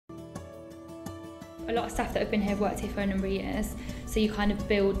A lot of staff that have been here have worked here for a number of years, so you kind of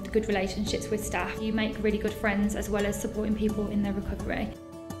build good relationships with staff. You make really good friends as well as supporting people in their recovery.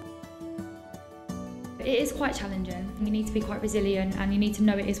 It is quite challenging. You need to be quite resilient and you need to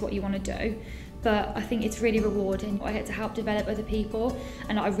know it is what you want to do. But I think it's really rewarding. I get to help develop other people,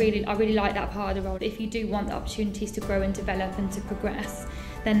 and I really like that part of the role. If you do want the opportunities to grow and develop and to progress,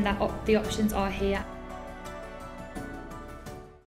 then the options are here.